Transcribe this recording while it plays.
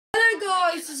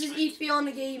this is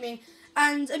Ethiana Gaming,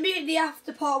 and immediately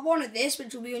after part 1 of this,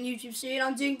 which will be on YouTube soon,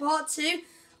 I'm doing part 2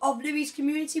 of Luey's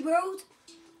Community World.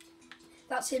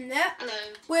 That's him there. Hello.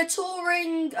 We're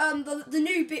touring the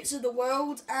new bits of the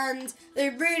world and the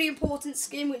really important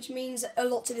skin, which means a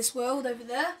lot to this world over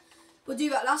there. We'll do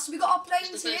that last. So we got our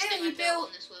planes here. He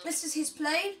built. This is his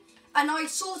plane, and I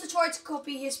sort of tried to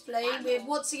copy his plane with,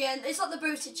 once again, it's like the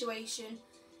boat situation.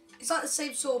 It's like the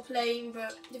same sort of plane,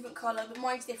 but different colour. But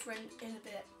mine's different in a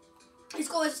bit. He's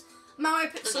got his Mario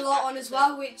puts a lot on as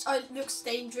well, which looks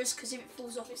dangerous because if it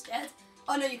falls off, it's dead.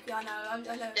 I know you can. I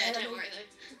know. Yeah, don't worry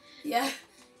though. Yeah.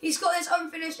 He's got this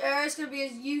unfinished area. It's going to be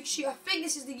his YouTube. I think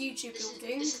this is the YouTube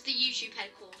building. This is the YouTube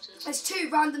headquarters. There's 2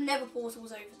 random nether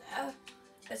portals over there.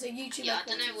 There's a YouTube Yeah,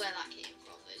 headquarters. I don't know where that came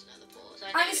from, those nether portals.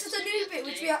 And this is the new bit,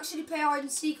 which we actually play hide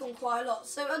and seek on quite a lot.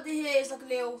 So under here is like a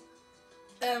little,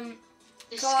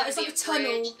 it's like a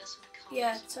tunnel.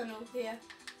 Yeah, tunnel here.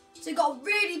 So you've got a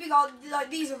really big, like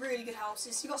these are really good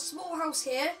houses. So you've got a small house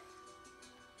here.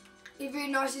 It's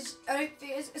really nice. I don't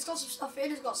think it's got some stuff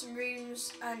in. It's got some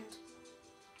rooms and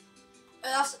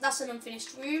that's an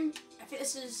unfinished room. I think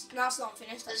this is no, it's not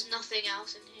finished. There's nothing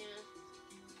else in here.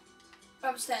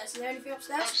 Upstairs. Is there anything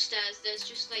upstairs? Upstairs, there's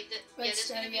just like there's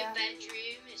going to be a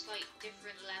bedroom. It's like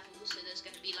different levels, so there's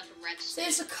going to be like a red. So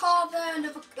there's a car there.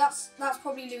 Another. That's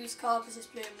probably Louis' car because it's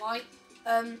blue and white.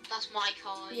 That's my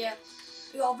car. Yeah.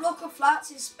 Yes. We got a block of flats.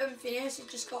 It's unfinished.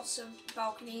 It's just got some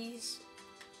balconies.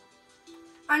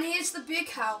 And here's the big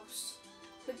house,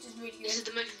 which is really good. This is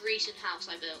the most recent house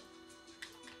I built.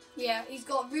 Yeah, he's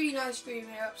got a really nice room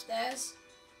here upstairs.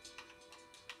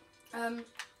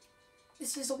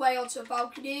 This is a way onto a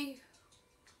balcony.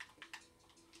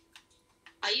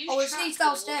 It leads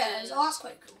downstairs. Oh, that's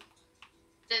quite cool.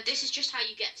 This is just how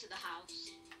you get to the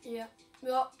house. Yeah, we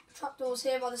got trapdoors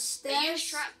here by the stairs. They use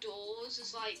trapdoors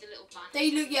as like the little banister.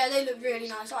 They look really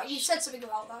nice. Like, you said something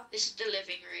about that. This is the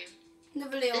living room.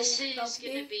 Another little This is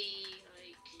balcony. going to be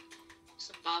like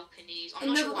some balconies. I'm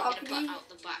not sure what I'm going to put out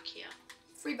the back here.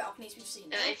 3 balconies we've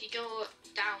seen. If you go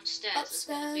downstairs,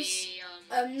 Upstairs, there's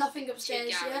going to be nothing upstairs 2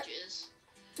 yet. garages.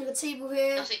 There's a table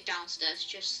here. Nothing downstairs,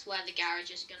 just where the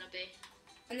garage is going to be.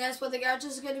 And that's where the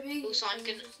garages are going to be. Also, I am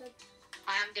going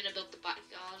to build the back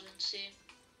garden soon.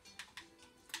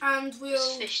 And we'll...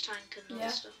 There's fish tank and all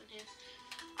stuff in here.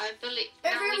 I believe...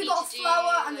 Over here we got a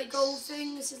flower and a gold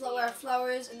thing. This is like where a flower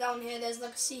is. And down here there's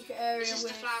like a secret area this is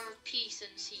with... the flower of peace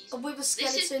and season. With a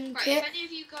skeleton right, kit. if any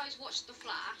of you guys watched The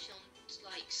Flash on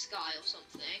like Sky or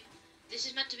something, this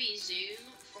is meant to be Zoom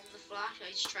from The Flash.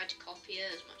 I just tried to copy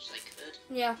it as much as I could.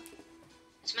 Yeah.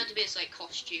 It's meant to be its like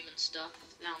costume and stuff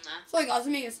down there. Sorry guys,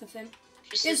 I'm making something.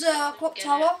 There's a clock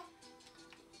tower.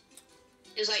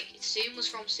 It was like Zoom was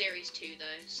from Series 2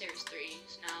 though. Series 3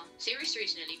 is now. Series 3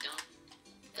 is nearly done.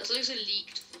 There's loads of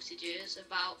leaked footages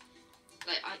about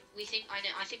like I think I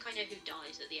know who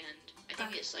dies at the end. I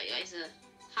think it's like either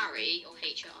Harry or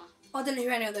HR. I don't know who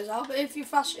any of those are, but if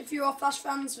you are Flash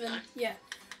fans, then yeah,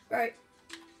 right.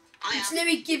 It's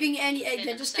literally giving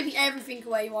just giving everything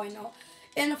away. Why not?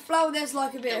 In the flower, there's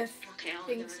like a bit of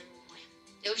things.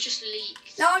 It was just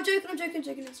leaked. No, I'm joking.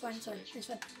 It's fine. It's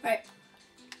fine. Right.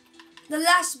 The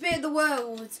last bit of the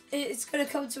world, it's gonna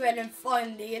come to an end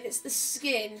finally, and it's the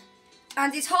skin.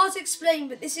 And it's hard to explain,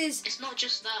 but this is. It's not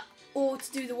just that. Or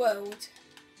to do the world.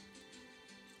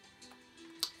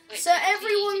 Wait, so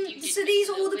everyone, so these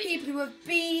are all the people who have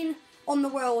been on the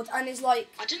world, and it's like.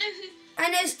 I don't know who.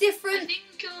 And there's different. I think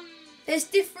there's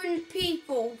different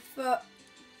people for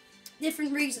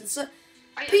different reasons. So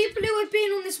people who have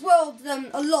been on this world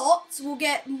a lot will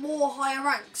get more higher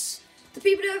ranks. The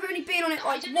people who have only been on it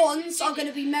like once are going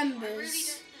to be members. I really don't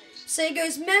know. So it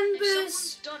goes members. If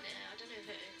someone's done it, I don't know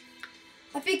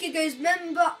who. I think it goes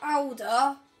member,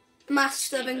 elder,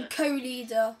 master, and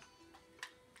co-leader.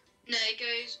 No, it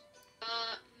goes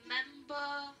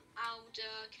member,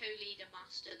 elder, co-leader,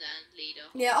 master, then leader.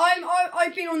 Yeah,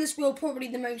 I've been on this world probably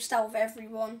the most out of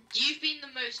everyone. You've been the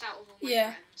most out of all my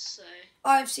friends, so.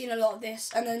 I've seen a lot of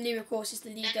this, and then Lou, of course, is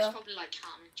the leader. Next, probably like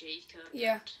Cam and Jacob.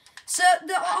 Yeah. So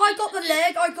I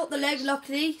got the leg,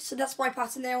 luckily. So that's my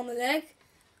pattern there on the leg,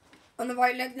 on the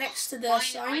right leg next to the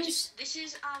signs. This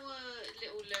is our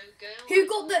little logo.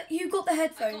 Who got the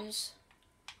headphones?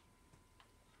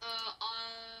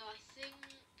 I think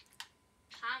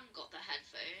Cam got the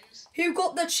headphones. Who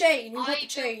got the chain? Who got the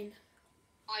chain?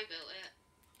 I built it.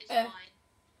 It's mine.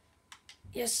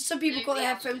 Yes, some people got the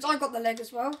headphones. I got the leg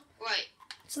as well. Right.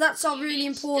 So that's a really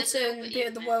important bit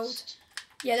of the world.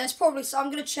 Yeah, there's probably. So I'm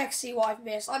gonna check see what I've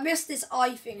missed. I missed this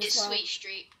eye thing as well. It's Sweet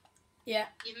Street. Yeah.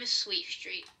 You've missed Sweet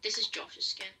Street. This is Josh's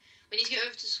skin. We need to go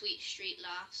over to Sweet Street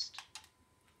last.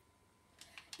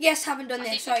 Yes, haven't done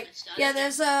this, right? Yeah,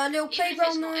 there's a little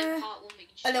playground there,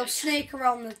 a little snake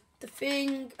around the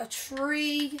thing, a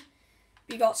tree.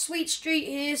 We got Sweet Street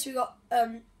here, so we got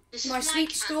my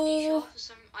sweet store.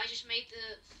 I just made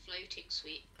the floating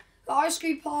sweet. The ice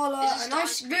cream parlour, a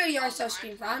nice, really nice ice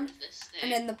cream van,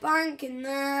 and then the bank in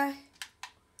there.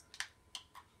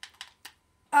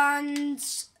 And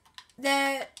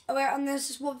there, oh wait, and there's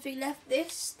just one thing left.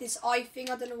 This eye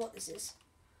thing. I don't know what this is.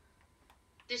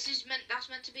 That's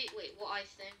meant to be. Wait, what eye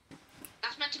thing?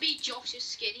 That's meant to be Josh's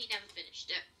skin. He never finished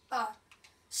it. Ah,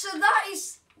 so that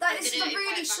is a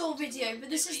really short video, but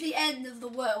this is the end of the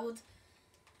world.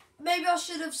 Maybe I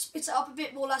should have split it up a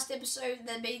bit more last episode and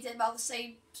then made it about the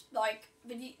same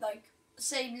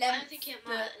same length. I don't think it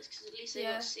matters because at least they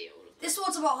got to see all of it. This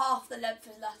one's about half the length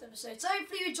of the last episode. So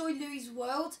hopefully you enjoyed Luey's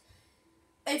world.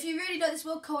 If you really like this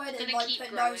world, go ahead and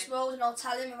put Luey's world and I'll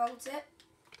tell him about it.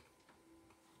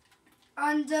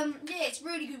 And yeah, it's a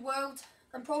really good world.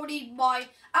 And probably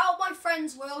out of my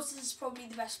friends' worlds, this is probably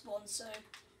the best one. So,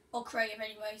 or creative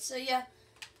anyway. So yeah.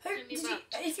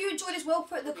 If you enjoyed this world,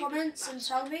 put it in the comments and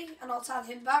tell me, and I'll tell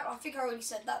him back. I think I already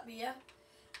said that, but yeah.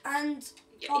 And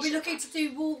I'll be looking to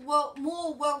do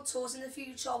more world tours in the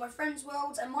future, my friends'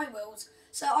 worlds and my worlds.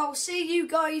 So I will see you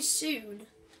guys soon.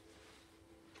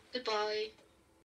 Goodbye.